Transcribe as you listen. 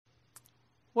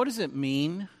What does it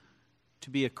mean to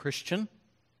be a Christian?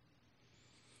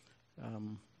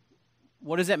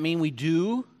 What does that mean we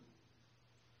do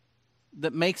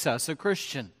that makes us a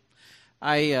Christian?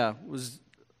 I was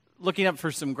looking up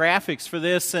for some graphics for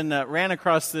this and ran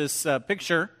across this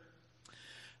picture.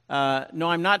 No,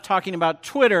 I'm not talking about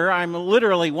Twitter. I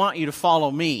literally want you to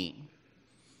follow me.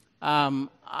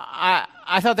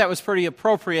 I thought that was pretty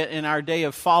appropriate in our day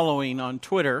of following on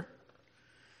Twitter.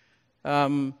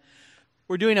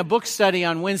 We're doing a book study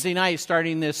on Wednesday night,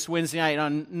 starting this Wednesday night,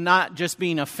 on not just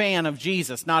being a fan of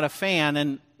Jesus, not a fan.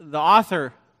 And the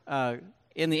author,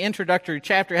 in the introductory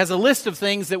chapter, has a list of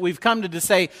things that we've come to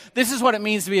say, this is what it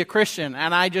means to be a Christian.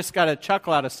 And I just got a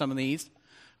chuckle out of some of these.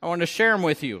 I want to share them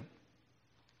with you.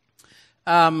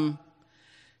 Do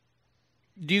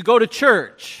you go to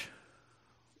church?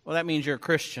 Well, that means you're a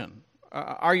Christian.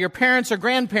 Are your parents or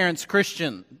grandparents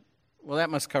Christian? Well, that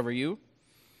must cover you.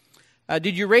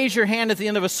 Did you raise your hand at the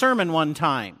end of a sermon one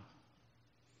time?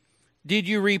 Did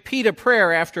you repeat a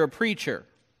prayer after a preacher?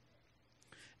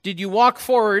 Did you walk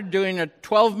forward doing a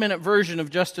 12-minute version of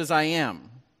Just As I Am?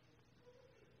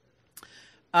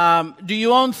 Do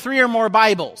you own 3 or more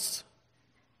Bibles?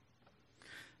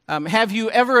 Have you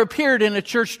ever appeared in a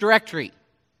church directory?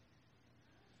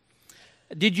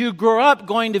 Did you grow up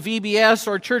going to VBS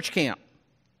or church camp?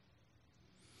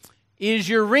 Is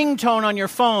your ringtone on your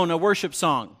phone a worship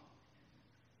song?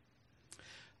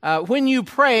 When you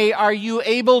pray, are you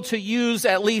able to use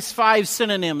at least 5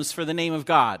 synonyms for the name of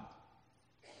God?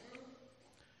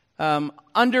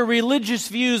 Under religious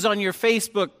views on your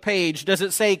Facebook page, does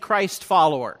it say Christ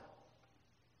follower?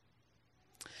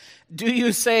 Do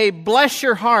you say, bless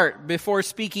your heart, before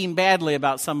speaking badly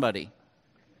about somebody?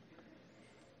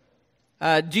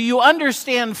 Do you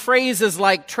understand phrases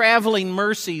like traveling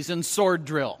mercies and sword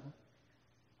drill?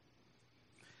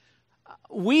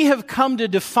 We have come to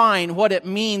define what it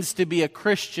means to be a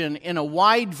Christian in a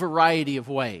wide variety of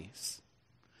ways.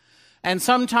 And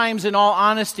sometimes, in all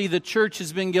honesty, the church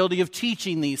has been guilty of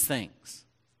teaching these things.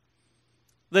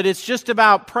 That it's just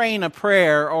about praying a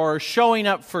prayer or showing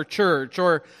up for church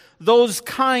or those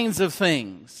kinds of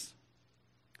things.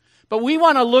 But we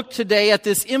want to look today at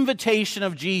this invitation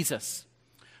of Jesus,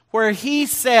 where He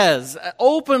says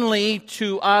openly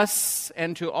to us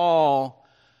and to all,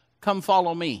 come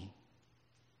follow me.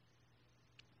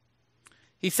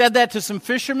 He said that to some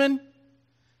fishermen.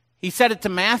 He said it to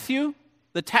Matthew,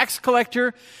 the tax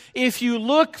collector. If you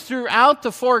look throughout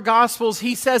the 4 Gospels,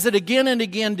 He says it again and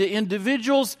again to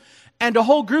individuals and to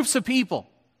whole groups of people.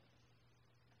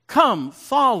 Come,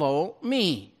 follow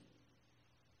me.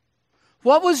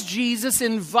 What was Jesus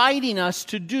inviting us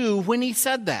to do when He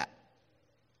said that?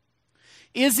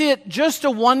 Is it just a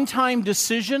one-time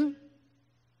decision,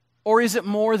 or is it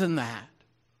more than that?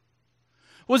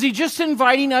 Was He just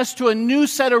inviting us to a new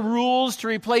set of rules to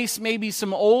replace maybe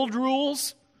some old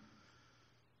rules?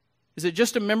 Is it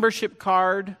just a membership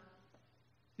card?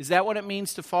 Is that what it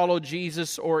means to follow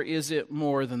Jesus, or is it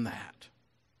more than that?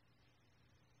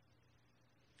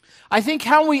 I think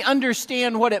how we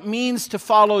understand what it means to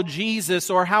follow Jesus,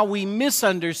 or how we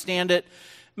misunderstand it,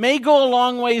 may go a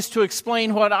long ways to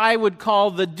explain what I would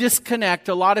call the disconnect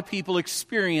a lot of people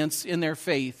experience in their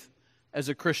faith as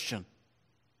a Christian.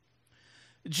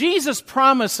 Jesus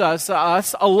promises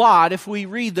us a lot if we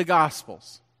read the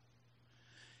Gospels.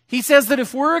 He says that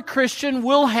if we're a Christian,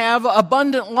 we'll have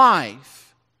abundant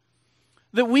life,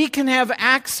 that we can have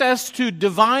access to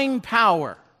divine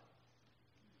power,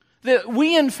 that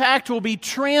we in fact will be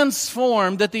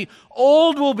transformed, that the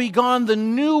old will be gone, the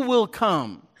new will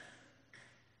come.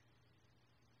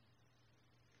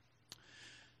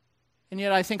 And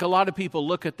yet I think a lot of people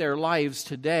look at their lives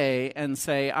today and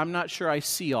say, I'm not sure I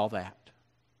see all that.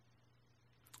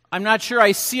 I'm not sure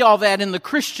I see all that in the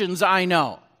Christians I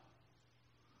know.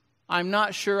 I'm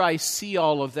not sure I see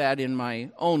all of that in my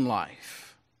own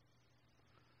life.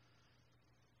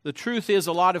 The truth is,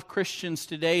 a lot of Christians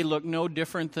today look no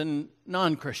different than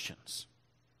non-Christians.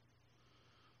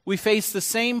 We face the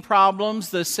same problems,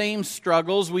 the same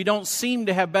struggles. We don't seem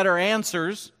to have better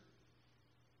answers,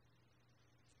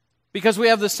 because we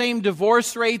have the same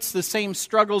divorce rates, the same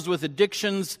struggles with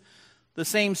addictions, the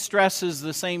same stresses,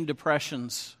 the same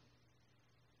depressions.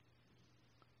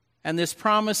 And this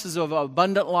promises of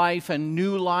abundant life and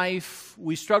new life,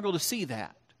 we struggle to see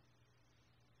that.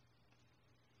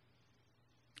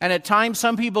 And at times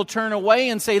some people turn away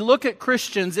and say, look at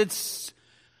Christians, it's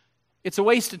a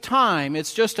waste of time,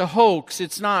 it's just a hoax,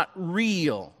 it's not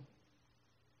real.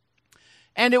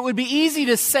 And it would be easy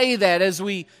to say that as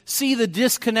we see the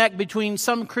disconnect between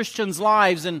some Christians'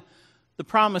 lives and the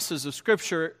promises of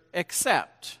Scripture,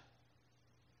 except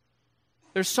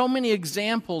There's so many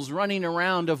examples running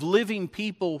around of living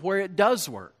people where it does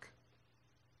work,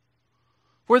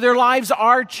 where their lives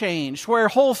are changed, where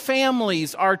whole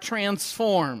families are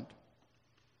transformed,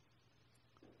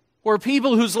 where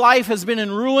people whose life has been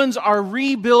in ruins are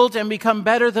rebuilt and become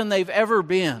better than they've ever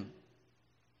been,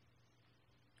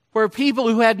 where people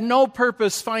who had no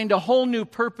purpose find a whole new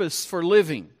purpose for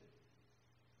living,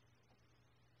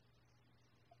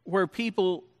 where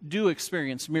people do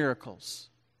experience miracles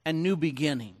and new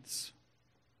beginnings.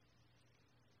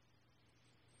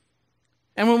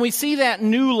 And when we see that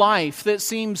new life that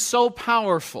seems so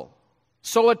powerful,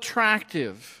 so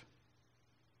attractive,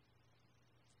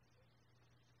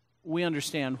 we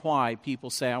understand why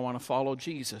people say, I want to follow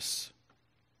Jesus.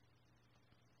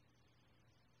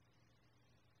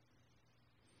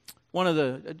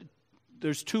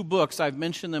 There's 2 books, I've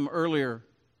mentioned them earlier,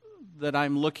 that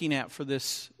I'm looking at for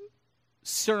this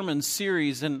sermon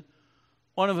series, and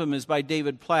one of them is by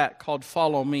David Platt called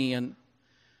Follow Me. And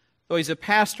though he's a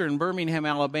pastor in Birmingham,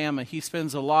 Alabama, he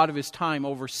spends a lot of his time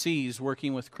overseas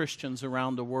working with Christians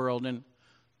around the world, and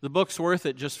the book's worth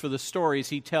it just for the stories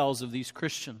he tells of these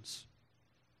Christians.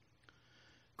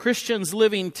 Christians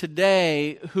living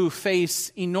today who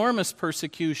face enormous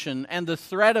persecution and the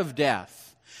threat of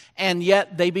death, and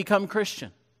yet they become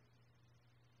Christian.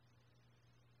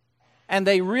 And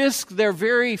they risk their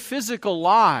very physical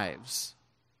lives,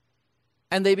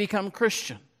 and they become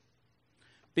Christian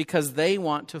because they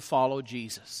want to follow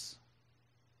Jesus.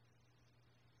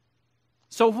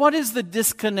 So what is the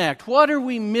disconnect? What are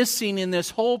we missing in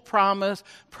this whole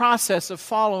process of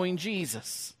following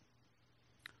Jesus?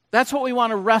 That's what we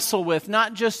want to wrestle with,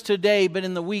 not just today, but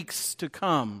in the weeks to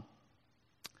come.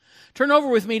 Turn over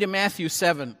with me to Matthew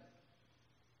 7.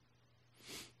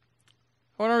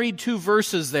 I want to read 2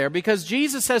 verses there because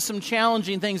Jesus has some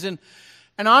challenging things. And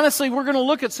honestly, we're going to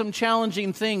look at some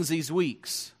challenging things these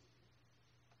weeks.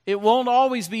 It won't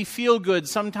always be feel good.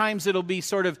 Sometimes it'll be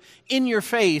sort of in your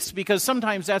face because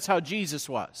sometimes that's how Jesus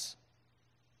was.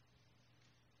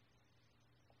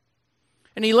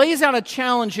 And he lays out a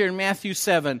challenge here in Matthew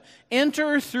 7.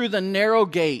 Enter through the narrow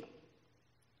gate.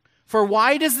 For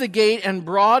wide is the gate and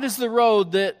broad is the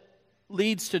road that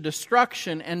leads to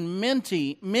destruction, and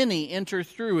many enter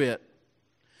through it.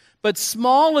 But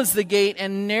small is the gate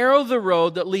and narrow the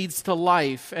road that leads to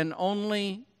life, and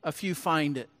only a few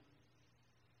find it.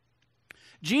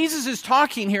 Jesus is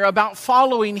talking here about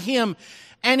following him,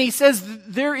 and he says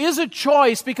there is a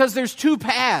choice because there's 2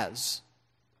 paths.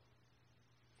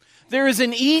 There is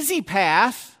an easy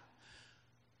path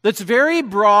that's very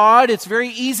broad, it's very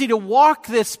easy to walk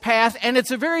this path, and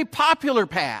it's a very popular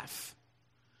path.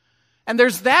 And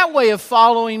there's that way of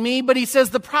following me, but he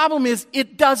says the problem is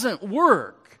it doesn't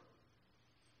work.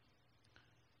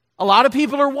 A lot of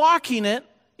people are walking it.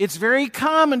 It's very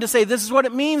common to say this is what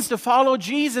it means to follow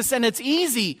Jesus, and it's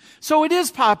easy. So it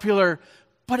is popular,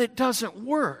 but it doesn't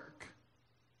work.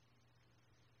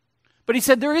 But he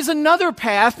said there is another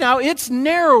path. Now it's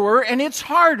narrower and it's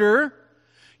harder.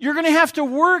 You're going to have to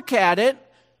work at it,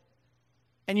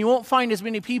 and you won't find as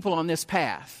many people on this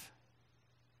path.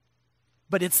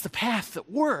 But it's the path that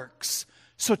works,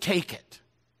 so take it.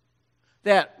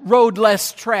 That road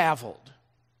less traveled.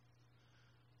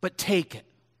 But take it.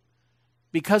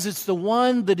 Because it's the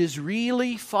one that is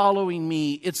really following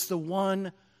me. It's the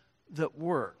one that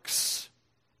works.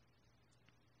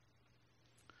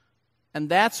 And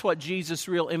that's what Jesus'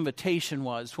 real invitation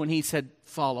was when he said,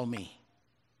 follow me.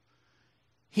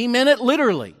 He meant it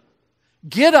literally.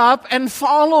 Get up and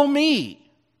follow me.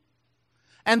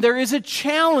 And there is a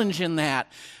challenge in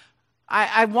that.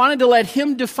 I wanted to let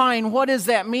him define what does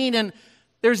that mean. And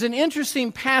there's an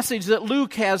interesting passage that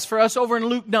Luke has for us over in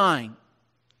Luke 9.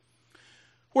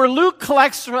 Where Luke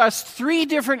collects for us 3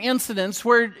 different incidents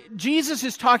where Jesus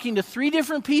is talking to 3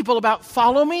 different people about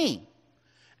follow me.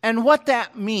 And what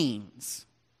that means.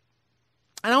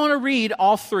 And I want to read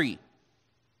all 3.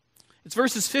 It's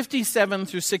verses 57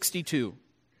 through 62.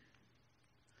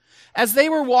 As they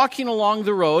were walking along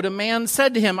the road, a man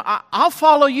said to him, I'll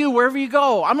follow you wherever you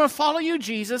go. I'm going to follow you,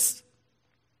 Jesus.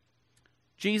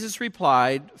 Jesus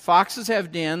replied, foxes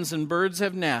have dens and birds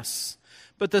have nests,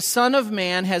 but the Son of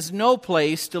Man has no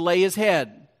place to lay his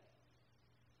head.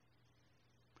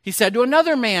 He said to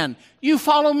another man, you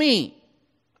follow me.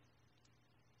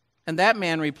 And that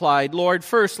man replied, Lord,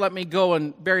 first let me go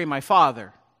and bury my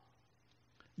father.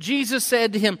 Jesus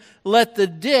said to him, let the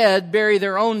dead bury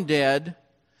their own dead,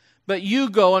 but you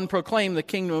go and proclaim the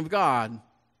kingdom of God.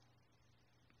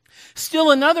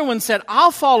 Still another one said,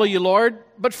 I'll follow you, Lord,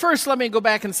 but first let me go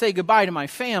back and say goodbye to my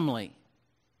family.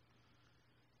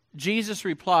 Jesus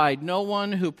replied, no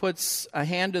one who puts a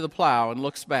hand to the plow and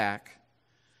looks back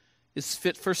is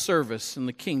fit for service in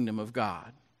the kingdom of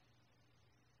God.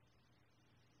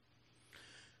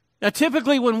 Now,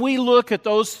 typically when we look at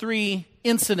those three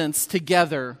incidents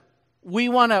together, we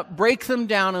want to break them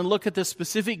down and look at the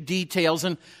specific details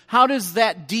and how does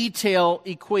that detail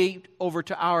equate over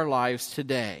to our lives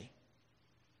today.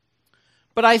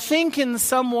 But I think in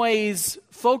some ways,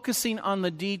 focusing on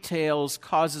the details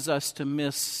causes us to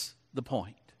miss the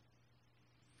point.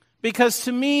 Because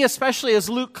to me, especially as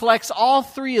Luke collects all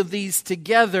three of these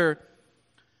together,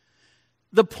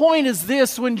 the point is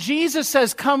this: when Jesus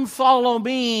says, "Come follow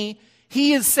me,"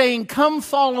 he is saying, "Come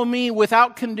follow me,"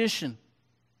 without condition.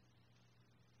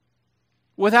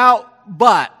 Without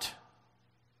but.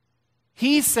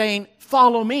 He's saying,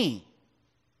 "Follow me."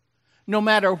 No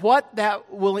matter what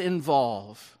that will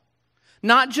involve.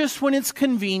 Not just when it's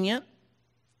convenient.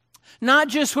 Not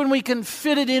just when we can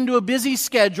fit it into a busy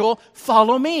schedule.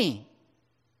 Follow me.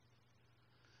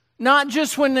 Not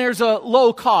just when there's a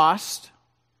low cost.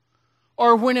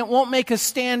 Or when it won't make us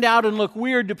stand out and look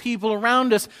weird to people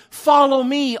around us. Follow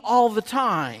me all the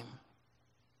time.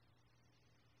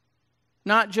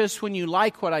 Not just when you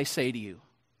like what I say to you,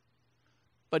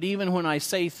 but even when I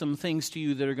say some things to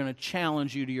you that are going to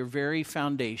challenge you to your very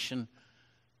foundation,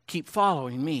 keep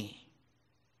following me.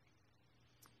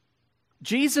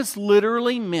 Jesus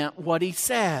literally meant what he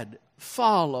said.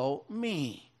 Follow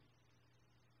me.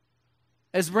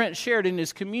 As Brent shared in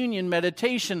his communion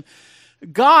meditation,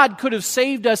 God could have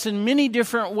saved us in many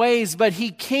different ways, but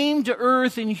he came to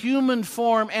earth in human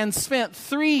form and spent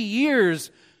 3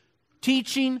 years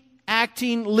teaching,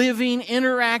 acting, living,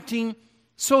 interacting,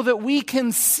 so that we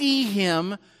can see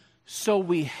him, so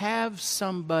we have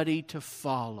somebody to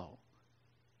follow.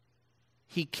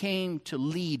 He came to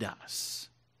lead us,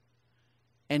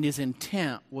 and his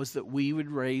intent was that we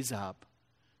would raise up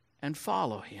and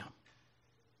follow him.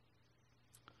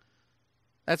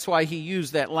 That's why he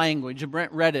used that language.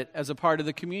 Brent read it as a part of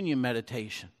the communion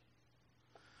meditation.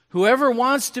 Whoever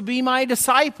wants to be my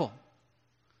disciple,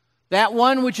 that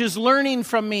one which is learning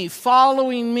from me,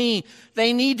 following me,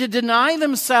 they need to deny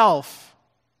themselves,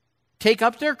 take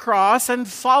up their cross, and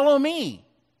follow me.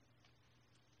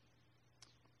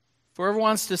 Whoever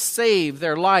wants to save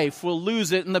their life will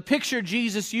lose it. And the picture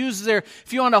Jesus uses there,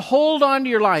 if you want to hold on to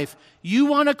your life, you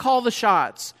want to call the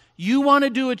shots, you want to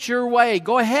do it your way,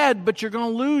 go ahead, but you're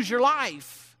going to lose your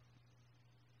life.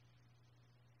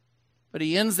 But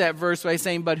he ends that verse by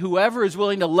saying, but whoever is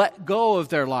willing to let go of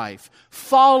their life,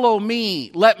 follow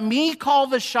me, let me call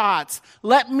the shots,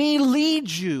 let me lead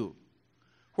you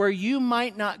where you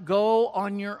might not go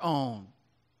on your own.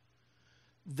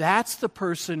 That's the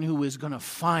person who is going to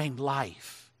find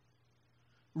life,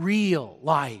 real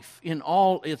life in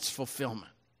all its fulfillment.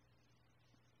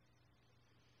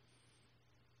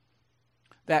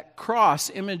 That cross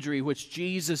imagery which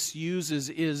Jesus uses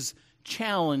is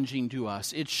challenging to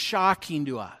us. It's shocking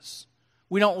to us.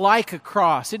 We don't like a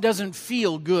cross. It doesn't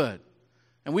feel good.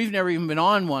 And we've never even been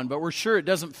on one, but we're sure it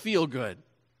doesn't feel good.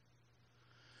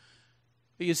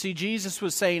 But you see, Jesus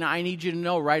was saying, I need you to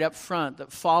know right up front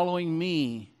that following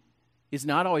me is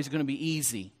not always going to be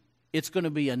easy. It's going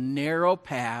to be a narrow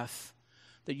path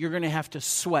that you're going to have to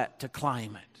sweat to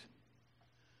climb it.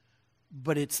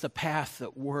 But it's the path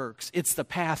that works. It's the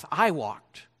path I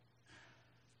walked.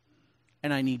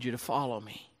 And I need you to follow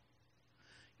me.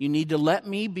 You need to let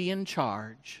me be in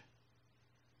charge.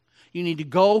 You need to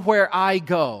go where I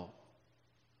go.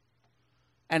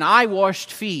 And I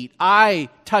washed feet. I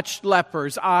touched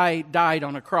lepers. I died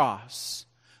on a cross.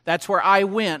 That's where I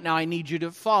went. Now I need you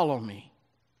to follow me.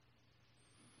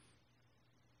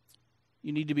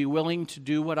 You need to be willing to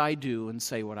do what I do and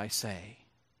say what I say.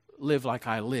 Live like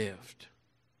I lived.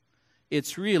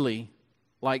 It's really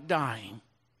like dying.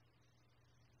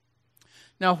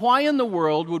 Now, why in the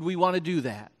world would we want to do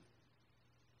that?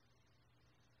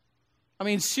 I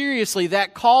mean, seriously,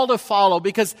 that call to follow,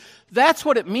 because that's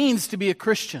what it means to be a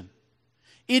Christian.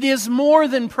 It is more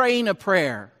than praying a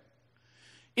prayer.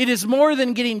 It is more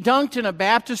than getting dunked in a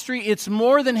baptistry. It's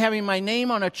more than having my name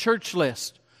on a church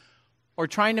list or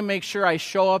trying to make sure I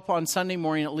show up on Sunday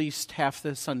morning at least half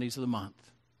the Sundays of the month.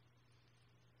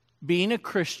 Being a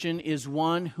Christian is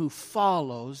one who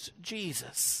follows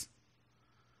Jesus.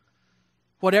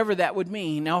 Whatever that would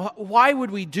mean. Now, why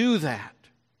would we do that?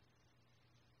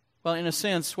 Well, in a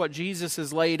sense, what Jesus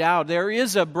has laid out, there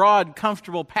is a broad,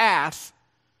 comfortable path.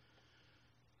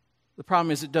 The problem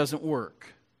is it doesn't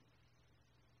work.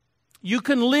 You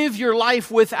can live your life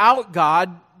without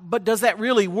God, but does that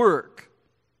really work?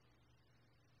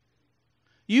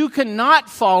 You cannot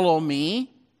follow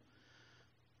me.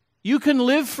 You can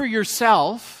live for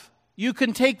yourself. You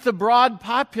can take the broad,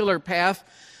 popular path.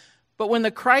 But when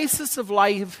the crisis of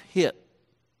life hit,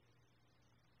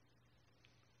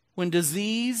 when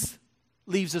disease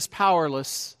leaves us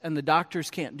powerless and the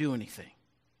doctors can't do anything,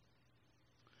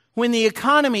 when the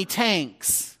economy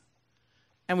tanks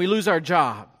and we lose our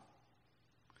job,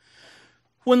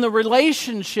 when the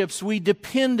relationships we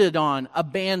depended on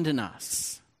abandon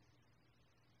us,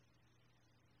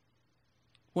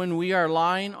 when we are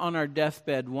lying on our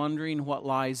deathbed wondering what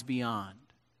lies beyond,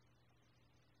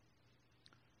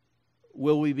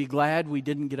 will we be glad we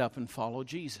didn't get up and follow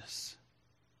Jesus?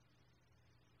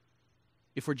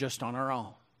 If we're just on our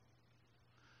own.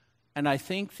 And I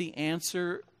think the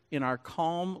answer in our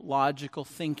calm, logical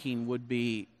thinking would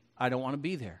be, I don't want to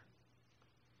be there.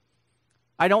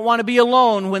 I don't want to be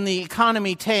alone when the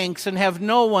economy tanks and have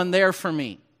no one there for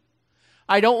me.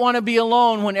 I don't want to be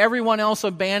alone when everyone else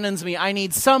abandons me. I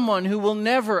need someone who will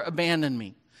never abandon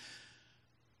me.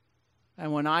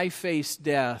 And when I face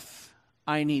death,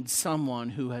 I need someone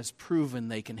who has proven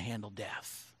they can handle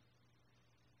death.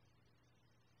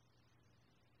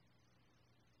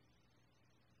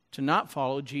 To not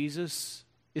follow Jesus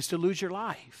is to lose your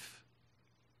life.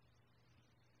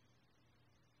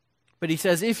 But he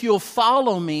says, if you'll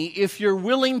follow me, if you're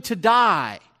willing to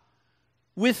die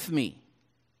with me,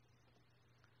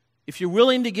 if you're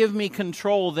willing to give me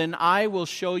control, then I will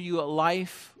show you a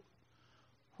life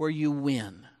where you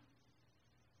win.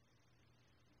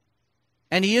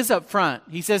 And he is up front.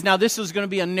 He says, now this is going to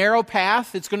be a narrow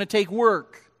path. It's going to take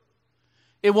work.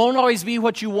 It won't always be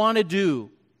what you want to do.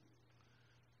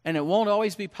 And it won't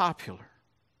always be popular.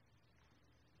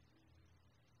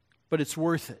 But it's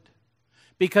worth it.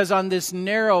 Because on this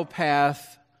narrow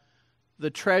path, the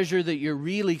treasure that you're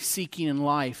really seeking in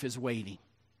life is waiting.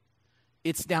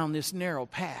 It's down this narrow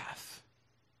path.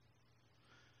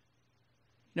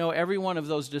 You know, every one of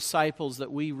those disciples that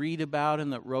we read about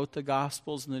and that wrote the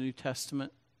Gospels in the New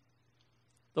Testament,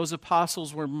 those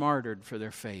apostles were martyred for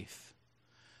their faith.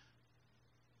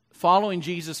 Following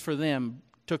Jesus for them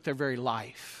took their very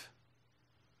life.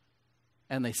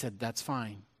 And they said, that's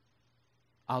fine.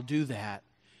 I'll do that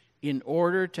in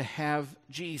order to have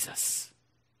Jesus.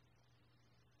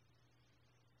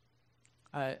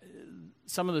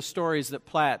 Some of the stories that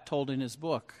Platt told in his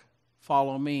book,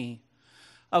 Follow Me,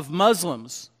 of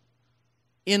Muslims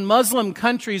in Muslim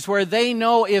countries where they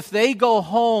know if they go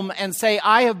home and say,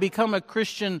 I have become a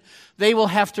Christian, they will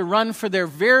have to run for their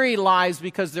very lives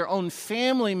because their own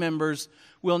family members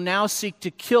will now seek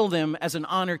to kill them as an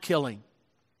honor killing.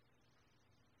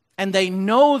 And they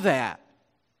know that.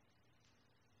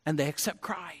 And they accept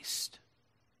Christ.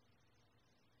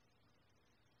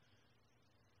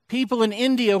 People in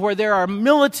India where there are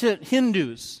militant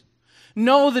Hindus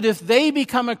know that if they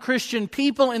become a Christian,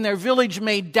 people in their village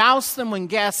may douse them with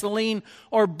gasoline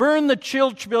or burn the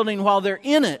church building while they're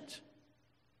in it.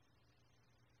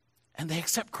 And they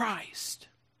accept Christ.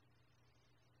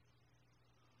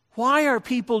 Why are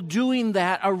people doing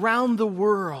that around the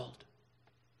world?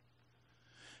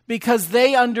 Because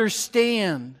they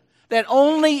understand that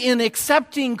only in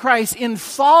accepting Christ, in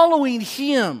following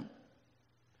Him,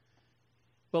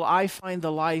 will I find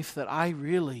the life that I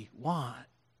really want.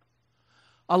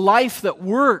 A life that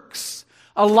works.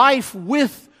 A life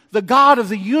with the God of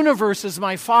the universe as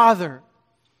my Father.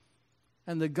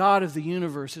 And the God of the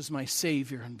universe is my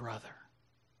Savior and brother.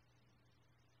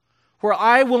 Where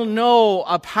I will know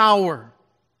a power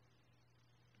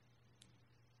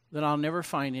that I'll never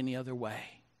find any other way.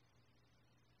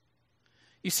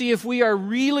 You see, if we are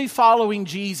really following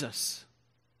Jesus,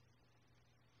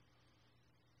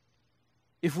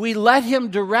 if we let Him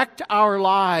direct our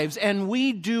lives and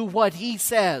we do what He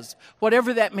says,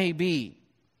 whatever that may be,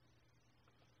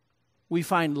 we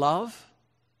find love,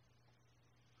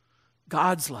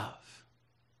 God's love.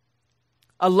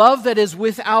 A love that is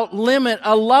without limit,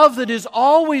 a love that is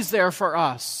always there for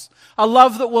us, a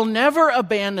love that will never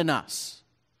abandon us,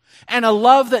 and a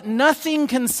love that nothing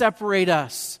can separate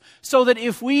us. So that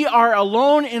if we are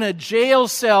alone in a jail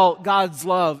cell, God's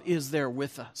love is there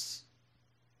with us.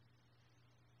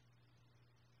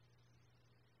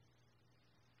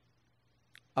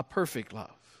 A perfect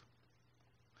love.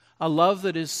 A love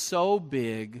that is so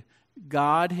big,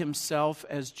 God Himself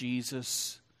as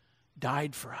Jesus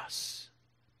died for us.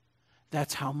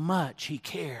 That's how much He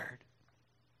cared.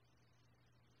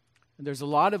 And there's a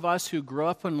lot of us who grew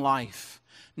up in life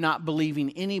not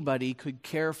believing anybody could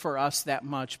care for us that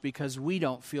much because we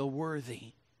don't feel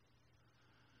worthy.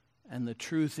 And the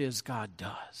truth is, God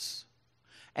does.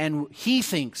 And He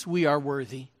thinks we are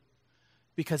worthy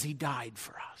because He died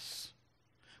for us.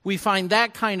 We find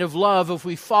that kind of love if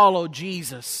we follow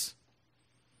Jesus.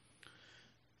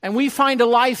 And we find a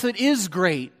life that is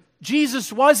great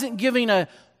Jesus wasn't giving an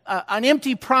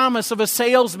empty promise of a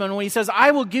salesman when he says,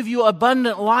 I will give you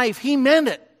abundant life. He meant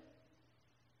it.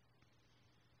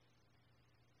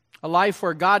 A life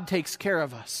where God takes care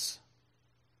of us.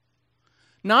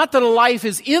 Not that a life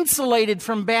is insulated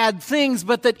from bad things,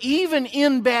 but that even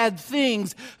in bad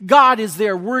things, God is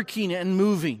there working and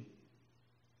moving.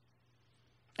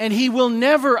 And He will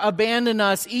never abandon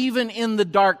us, even in the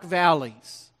dark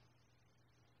valleys.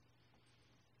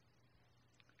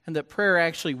 And that prayer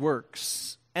actually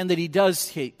works, and that He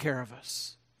does take care of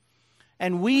us.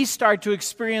 And we start to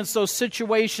experience those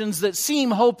situations that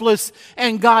seem hopeless,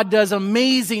 and God does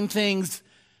amazing things,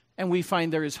 and we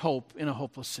find there is hope in a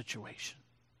hopeless situation.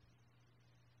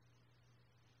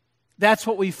 That's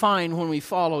what we find when we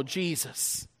follow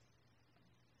Jesus.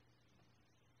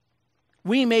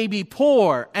 We may be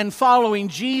poor and following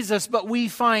Jesus, but we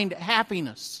find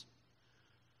happiness.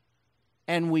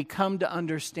 And we come to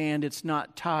understand it's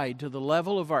not tied to the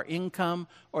level of our income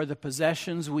or the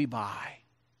possessions we buy.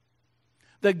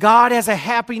 That God has a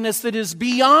happiness that is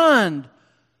beyond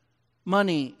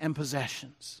money and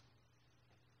possessions.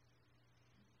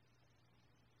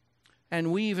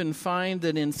 And we even find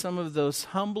that in some of those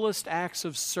humblest acts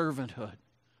of servanthood,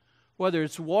 whether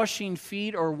it's washing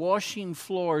feet or washing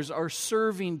floors or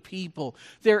serving people,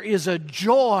 there is a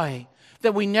joy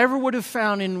that we never would have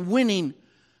found in winning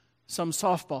some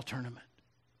softball tournament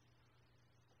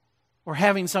or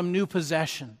having some new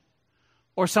possession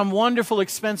or some wonderful,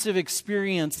 expensive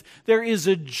experience. There is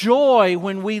a joy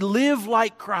when we live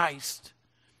like Christ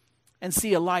and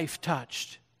see a life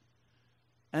touched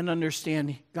and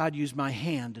understand God used my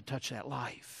hand to touch that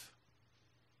life.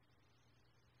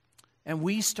 And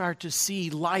we start to see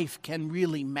life can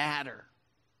really matter.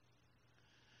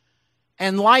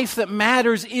 And life that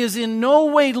matters is in no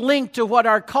way linked to what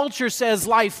our culture says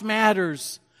life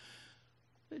matters.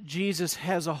 Jesus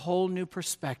has a whole new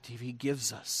perspective He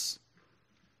gives us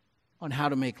on how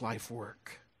to make life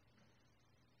work.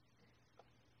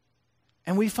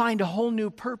 And we find a whole new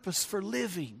purpose for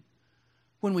living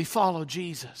when we follow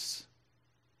Jesus.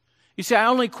 You see, I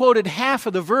only quoted half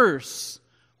of the verse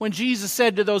when Jesus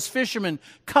said to those fishermen,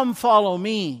 come follow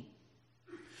me.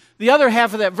 The other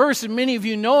half of that verse, and many of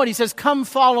you know it, He says, come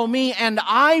follow me and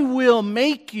I will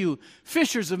make you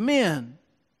fishers of men.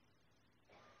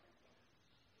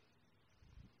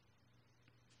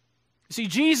 You see,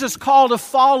 Jesus' call to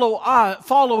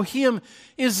follow Him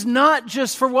is not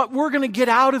just for what we're going to get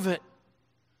out of it.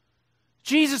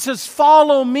 Jesus says,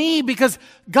 follow me because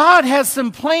God has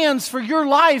some plans for your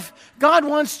life. God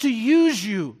wants to use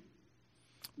you.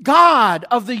 God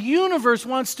of the universe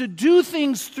wants to do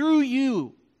things through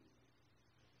you.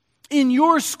 In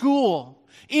your school,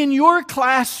 in your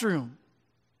classroom.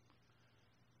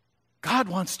 God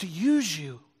wants to use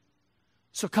you.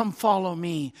 So come follow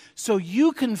me so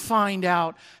you can find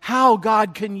out how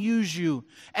God can use you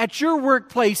at your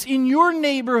workplace, in your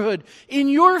neighborhood, in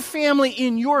your family,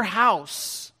 in your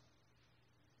house.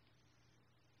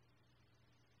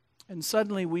 And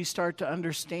suddenly we start to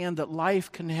understand that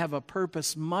life can have a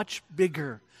purpose much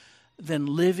bigger than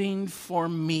living for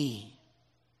me.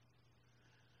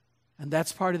 And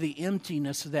that's part of the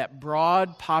emptiness of that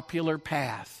broad, popular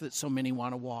path that so many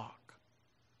want to walk.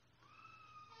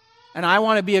 And I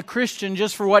want to be a Christian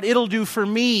just for what it'll do for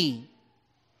me.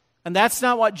 And that's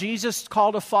not what Jesus'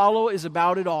 call to follow is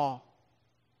about at all.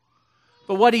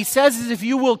 But what He says is, if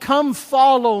you will come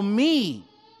follow me,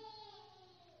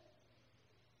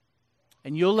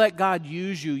 and you'll let God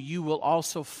use you, you will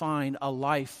also find a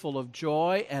life full of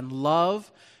joy and love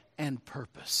and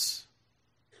purpose.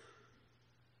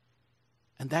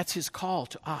 And that's His call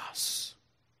to us.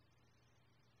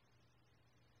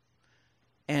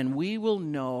 And we will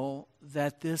know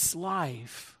that this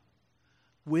life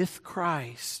with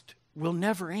Christ will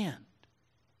never end.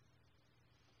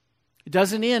 It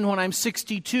doesn't end when I'm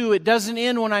 62. It doesn't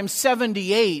end when I'm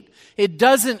 78. It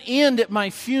doesn't end at my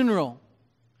funeral.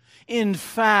 In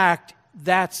fact,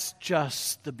 that's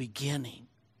just the beginning.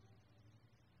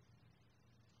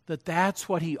 That's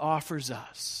what He offers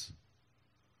us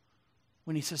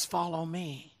when He says, follow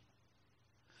me.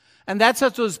 And that's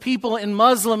what those people in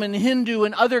Muslim and Hindu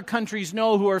and other countries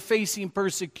know who are facing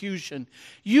persecution.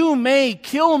 You may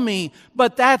kill me,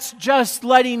 but that's just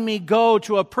letting me go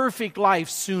to a perfect life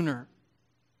sooner.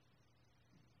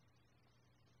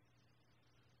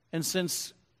 And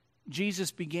since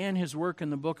Jesus began His work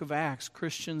in the book of Acts,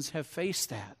 Christians have faced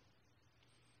that.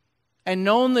 And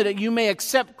known that you may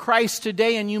accept Christ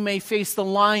today and you may face the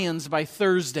lions by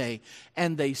Thursday.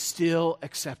 And they still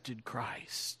accepted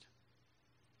Christ.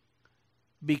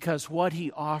 Because what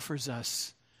He offers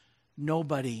us,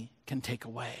 nobody can take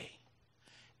away.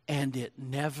 and it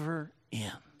never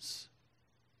ends.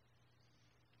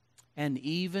 And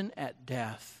even at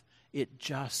death, it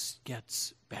just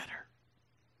gets better.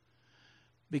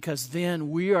 Because then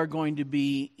we are going to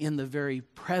be in the very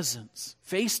presence,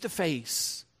 face to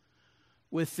face,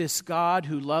 with this God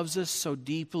who loves us so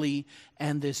deeply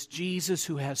and this Jesus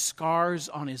who has scars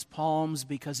on his palms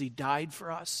because he died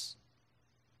for us.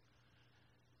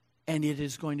 And it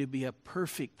is going to be a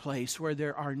perfect place where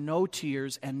there are no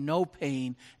tears and no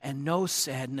pain and no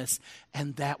sadness,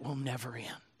 and that will never end.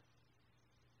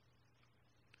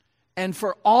 And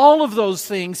for all of those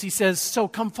things, he says, so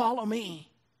come follow me.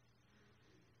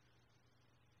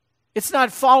 It's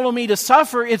not follow me to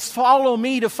suffer, it's follow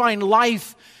me to find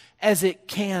life as it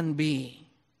can be.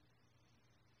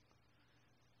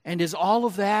 And is all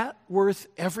of that worth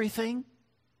everything?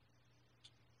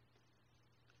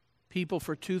 People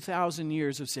for 2,000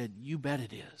 years have said, you bet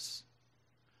it is.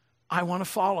 I want to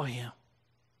follow him.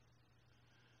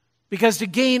 Because to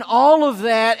gain all of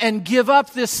that and give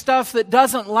up this stuff that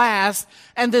doesn't last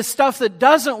and this stuff that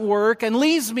doesn't work and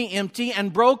leaves me empty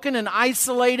and broken and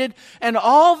isolated and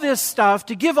all this stuff,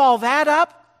 to give all that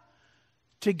up,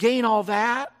 to gain all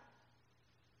that,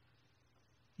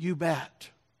 you bet.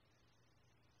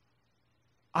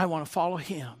 I want to follow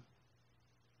him.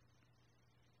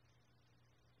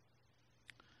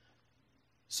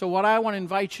 So what I want to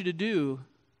invite you to do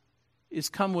is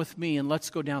come with me and let's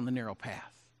go down the narrow path.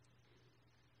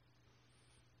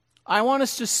 I want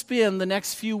us to spend the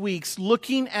next few weeks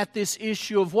looking at this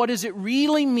issue of what does it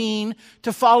really mean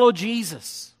to follow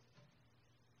Jesus.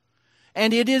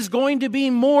 And it is going to be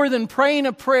more than praying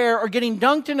a prayer or getting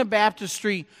dunked in a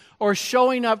baptistry or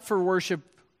showing up for worship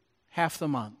half the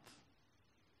month.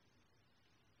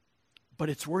 But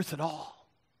it's worth it all.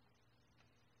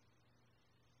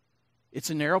 It's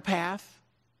a narrow path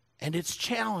and it's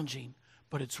challenging,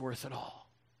 but it's worth it all.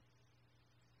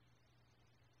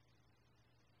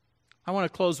 I want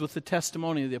to close with the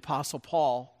testimony of the Apostle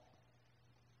Paul.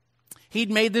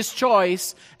 He'd made this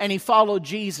choice and he followed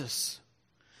Jesus.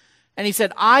 And he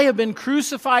said, I have been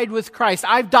crucified with Christ.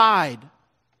 I've died.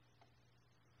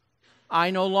 I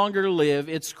no longer live.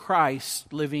 It's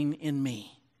Christ living in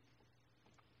me.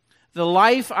 The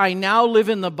life I now live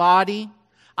in the body,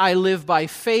 I live by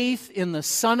faith in the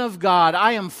Son of God.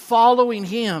 I am following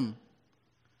him.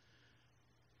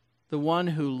 The one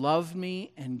who loved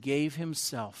me and gave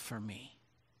himself for me.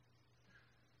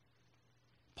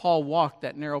 Paul walked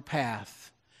that narrow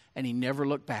path and he never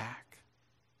looked back.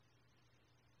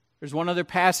 There's one other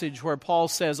passage where Paul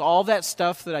says, all that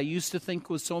stuff that I used to think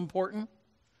was so important,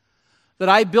 that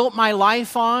I built my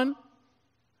life on,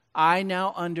 I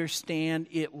now understand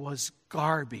it was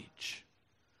garbage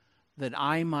that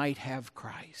I might have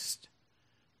Christ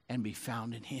and be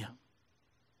found in him.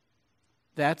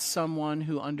 That's someone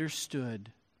who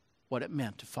understood what it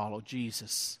meant to follow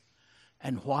Jesus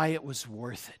and why it was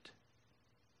worth it.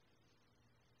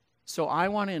 So I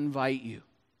want to invite you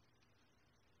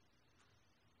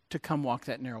to come walk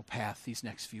that narrow path these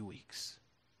next few weeks.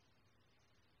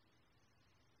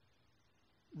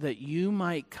 That you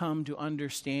might come to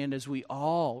understand, as we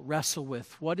all wrestle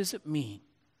with, what does it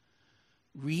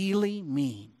really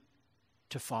mean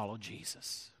to follow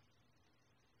Jesus?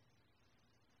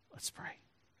 Let's pray.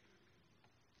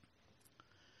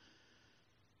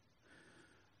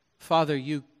 Father,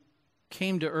 you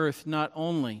came to earth not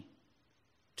only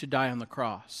to die on the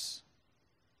cross.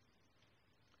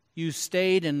 You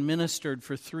stayed and ministered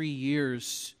for 3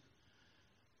 years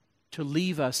to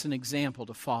leave us an example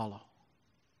to follow.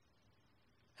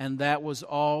 And that was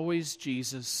always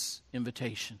Jesus'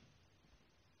 invitation.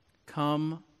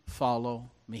 Come, follow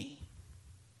me.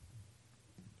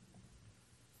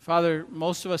 Father,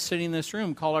 most of us sitting in this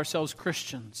room call ourselves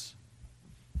Christians.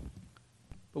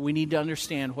 But we need to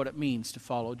understand what it means to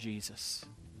follow Jesus.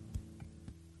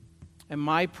 And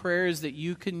my prayer is that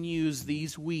you can use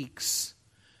these weeks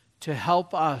to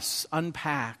help us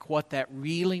unpack what that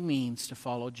really means to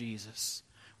follow Jesus.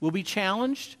 We'll be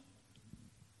challenged.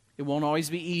 It won't always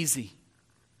be easy.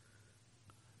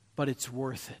 But it's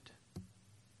worth it.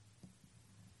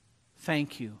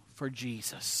 Thank you for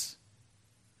Jesus.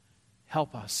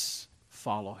 Help us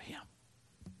follow him.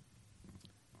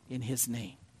 In his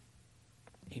name,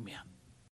 amen.